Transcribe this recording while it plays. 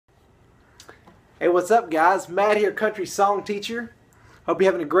Hey, what's up, guys? Matt here, country song teacher. Hope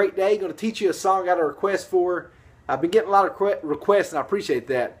you're having a great day. Going to teach you a song I got a request for. I've been getting a lot of requests, and I appreciate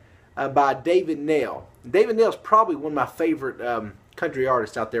that, by David Nell. David Nell is probably one of my favorite country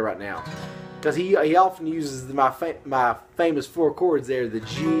artists out there right now, because he often uses my famous four chords there, the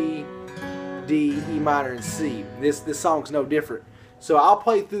G, D, E minor, and C. This song's no different. So I'll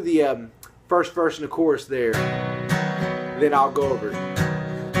play through the first verse and the chorus there, then I'll go over it.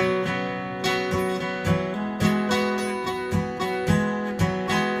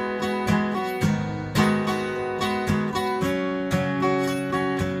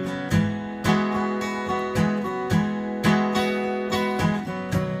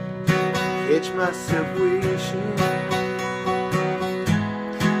 Catch myself wishing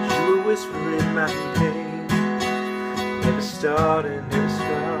you were whispering my name. Never started, never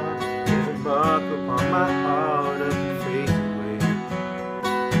stopped. Every mark upon my heart up and fades away.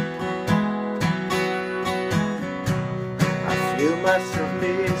 I feel myself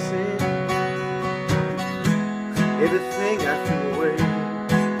missing everything I threw away.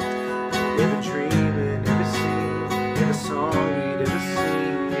 Every dream and every scene, every song we'd ever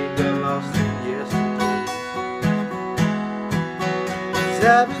seen, got lost in yesterday. 'Cause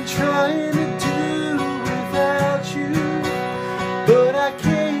I've been trying to do without you, but I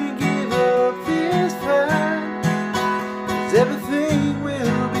can't give up this fight. 'Cause everything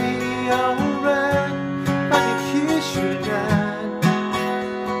will be alright if I can kiss you tonight.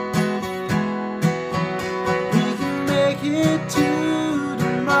 We can make it to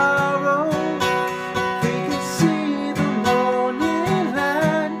tomorrow. We can see the morning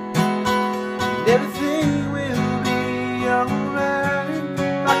light, and everything will be alright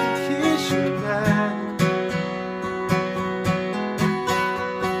if I can kiss you tonight.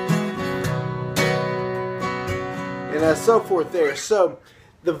 And so forth there. So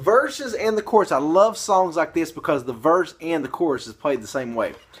the verses and the chorus, I love songs like this because the verse and the chorus is played the same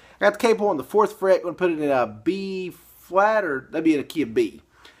way. I got the capo on the 4th fret. I'm going to put it in a B flat, or that'd be in a key of B.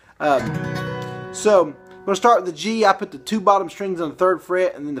 So I'm going to start with the G. I put the 2 bottom strings on the 3rd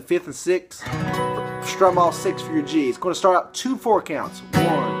fret, and then the 5th and 6th. Strum all 6 for your G. It's going to start out 2 4 counts.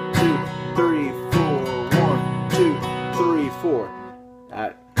 1, 2, 3, 4. 1, 2, 3, 4.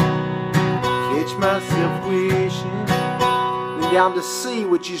 Alright. Catch myself wishing. Then down to C,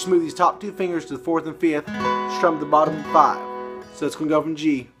 which you just move these top 2 fingers to the 4th and 5th. Strum the bottom 5. So it's going to go from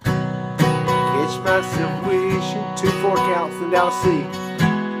G. Catch myself wishing. 2 4 counts, then down to C.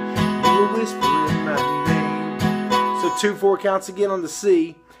 You were whispering my name. So 2 4 counts again on the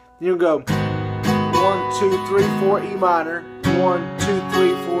C. Then you'll go 1 2 3 4 E minor. 1 2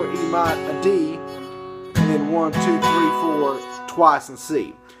 3 4 E minor, a D. And then 1 2 3 4 twice in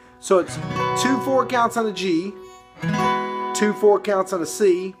C. So it's 2 4 counts on the G, 2 4 counts on the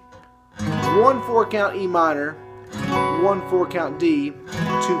C, 1 4 count E minor, 1 4 count D,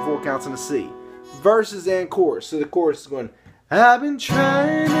 2 4 counts on the C. Verses and chorus. So the chorus is going, I've been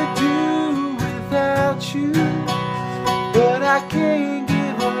trying to do without you, but I can't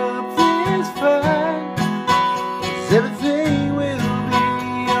give up this fight. 'Cause everything will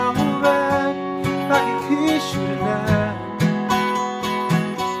be alright if I can kiss you tonight.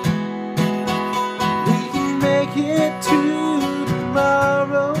 Get to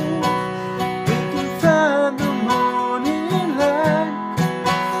tomorrow, we can find the morning light,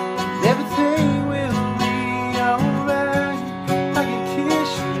 and everything will be alright if I can kiss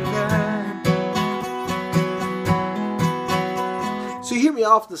you tonight. So you hear me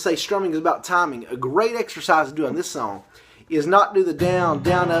often say strumming is about timing. A great exercise to do on this song is not do the down,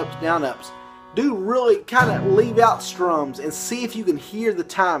 down, ups, down, ups. Do really kind of leave out strums and see if you can hear the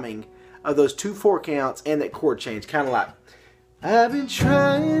timing of those 2 4 counts and that chord change, kind of like, I've been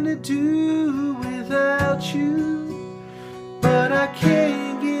trying to do without you, but I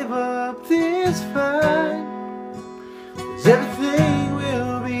can't give up this fight. 'Cause everything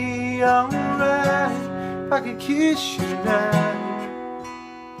will be alright if I could kiss you tonight.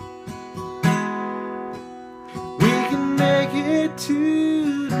 We can make it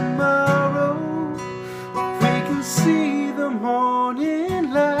to tomorrow, we can see the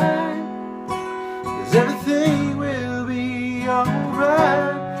morning light. Everything will be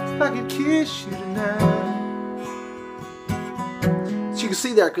alright if I can kiss you tonight. So you can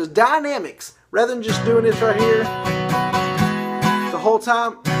see there, because dynamics, rather than just doing this right here the whole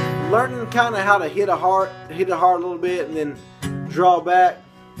time, learning kind of how to hit it hard a little bit and then draw back,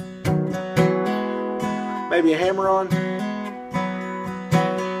 maybe a hammer on.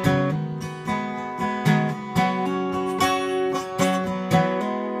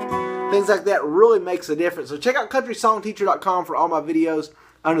 Things like that really makes a difference. So check out countrysongteacher.com for all my videos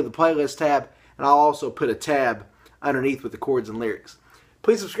under the playlist tab. and I'll also put a tab underneath with the chords and lyrics.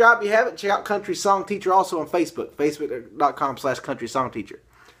 Please subscribe if you haven't. Check out Country Song Teacher also on Facebook, facebook.com/countrysongteacher.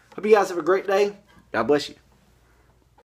 Hope you guys have a great day. God bless you.